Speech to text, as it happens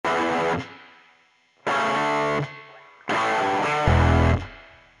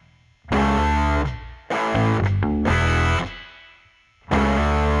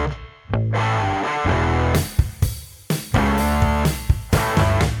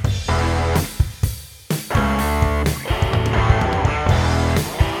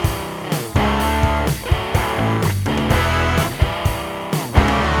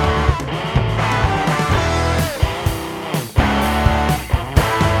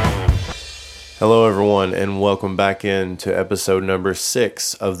Hello, everyone, and welcome back into episode number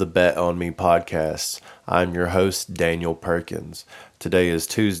 6 of the Bet On Me podcast. I'm your host, Daniel Perkins. Today is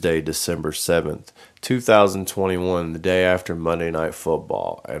Tuesday, December 7th, 2021, the day after Monday Night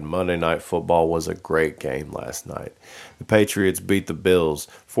Football. And Monday Night Football was a great game last night. The Patriots beat the Bills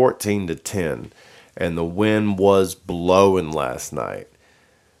 14-10, and the wind was blowing last night.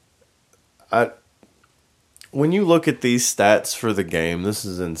 When you look at these stats for the game, this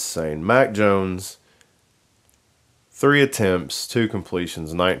is insane. Mac Jones, 3 attempts, 2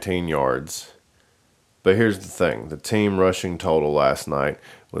 completions, 19 yards. But here's the thing. The team rushing total last night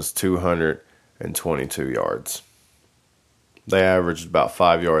was 222 yards. They averaged about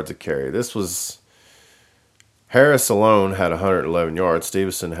 5 yards a carry. Harris alone had 111 yards.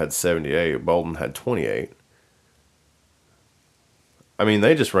 Stevenson had 78. Bolden had 28. I mean,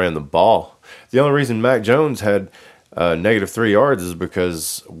 they just ran the ball. The only reason Mac Jones had negative 3 yards is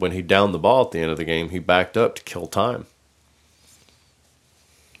because when he downed the ball at the end of the game, he backed up to kill time.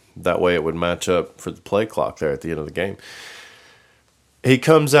 That way it would match up for the play clock there at the end of the game. He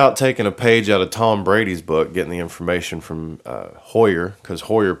comes out taking a page out of Tom Brady's book, getting the information from Hoyer, because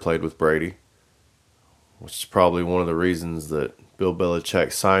Hoyer played with Brady, which is probably one of the reasons that Bill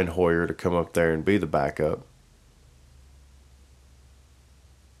Belichick signed Hoyer to come up there and be the backup.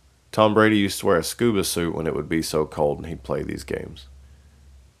 Tom Brady used to wear a scuba suit when it would be so cold and he'd play these games.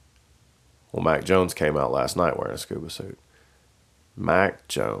 Well, Mac Jones came out last night wearing a scuba suit. Mac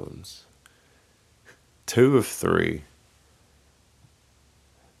Jones, 2 of 3,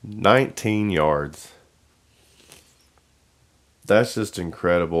 19 yards. That's just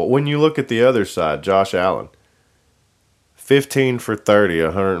incredible. When you look at the other side, Josh Allen, 15 for 30,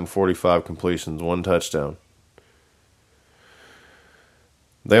 145 completions, 1 touchdown.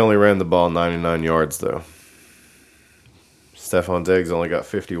 They only ran the ball 99 yards, though. Stephon Diggs only got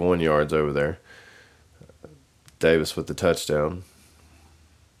 51 yards over there. Davis with the touchdown.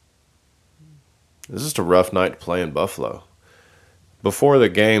 This is just a rough night to play in Buffalo. Before the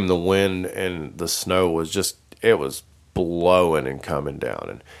game, the wind and the snow was blowing and coming down.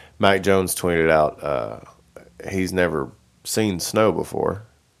 And Mac Jones tweeted out he's never seen snow before.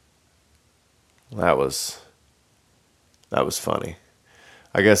 That was funny.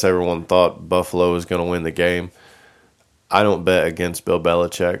 I guess everyone thought Buffalo was going to win the game. I don't bet against Bill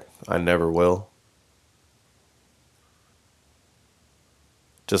Belichick. I never will.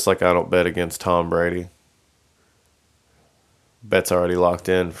 Just like I don't bet against Tom Brady. Bet's already locked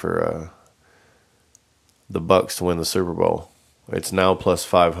in for the Bucs to win the Super Bowl. It's now plus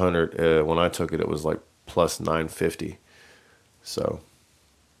 500. When I took it, it was like plus 950. So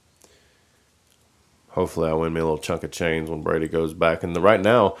hopefully I win me a little chunk of change when Brady goes back. And right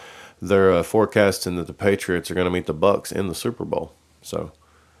now, they're forecasting that the Patriots are going to meet the Bucs in the Super Bowl. So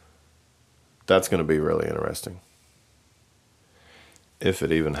that's going to be really interesting, if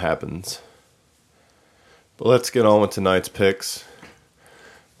it even happens. But let's get on with tonight's picks.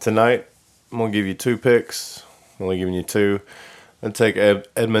 Tonight, I'm going to give you 2 picks. I'm only giving you 2. I'll take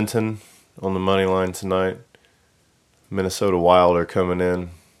Edmonton on the money line tonight. Minnesota Wild are coming in.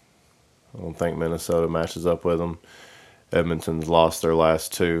 I don't think Minnesota matches up with them. Edmonton's lost their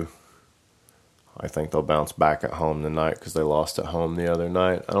last 2. I think they'll bounce back at home tonight because they lost at home the other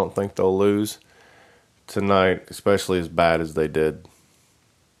night. I don't think they'll lose tonight, especially as bad as they did.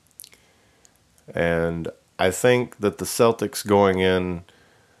 And I think that the Celtics going in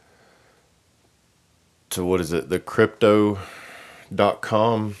to, the Crypto.com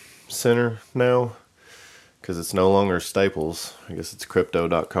Center now, because it's no longer Staples. I guess it's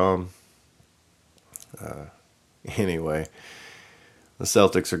Crypto.com. Anyway, the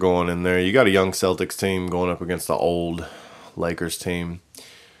Celtics are going in there. You got a young Celtics team going up against the old Lakers team.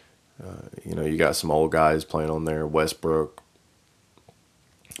 You got some old guys playing on there. Westbrook,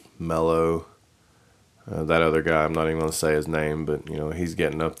 Melo, that other guy, I'm not even going to say his name, but, he's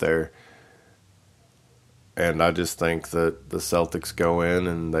getting up there. And I just think that the Celtics go in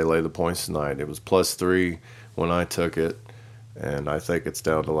and they lay the points tonight. It was plus 3 when I took it, and I think it's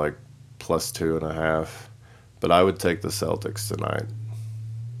down to like plus 2.5. But I would take the Celtics tonight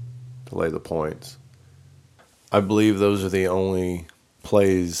to lay the points. I believe those are the only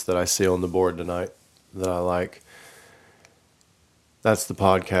plays that I see on the board tonight that I like. That's the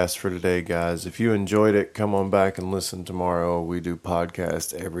podcast for today, guys. If you enjoyed it, come on back and listen tomorrow. We do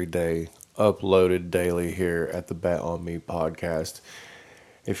podcasts every day, uploaded daily here at the Bet On Me podcast.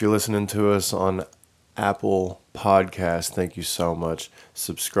 If you're listening to us on Apple Podcast, thank you so much.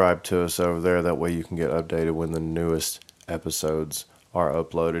 Subscribe to us over there. That way you can get updated when the newest episodes are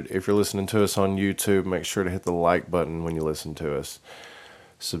uploaded. If you're listening to us on YouTube, make sure to hit the like button when you listen to us.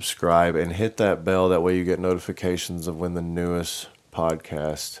 subscribe, and hit that bell. That way you get notifications of when the newest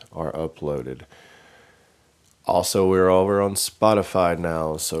podcasts are uploaded. Also, we're over on Spotify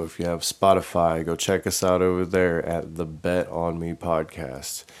now, so if you have Spotify, go check us out over there at the Bet On Me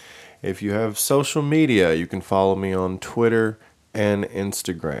podcast. If you have social media, you can follow me on Twitter and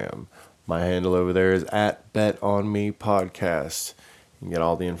Instagram. My handle over there is at Bet On Me podcast. You can get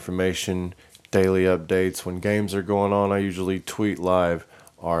all the information, daily updates. When games are going on, I usually tweet live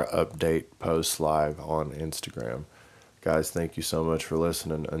or update posts live on Instagram. Guys, thank you so much for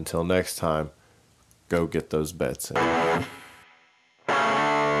listening. Until next time, go get those bets in.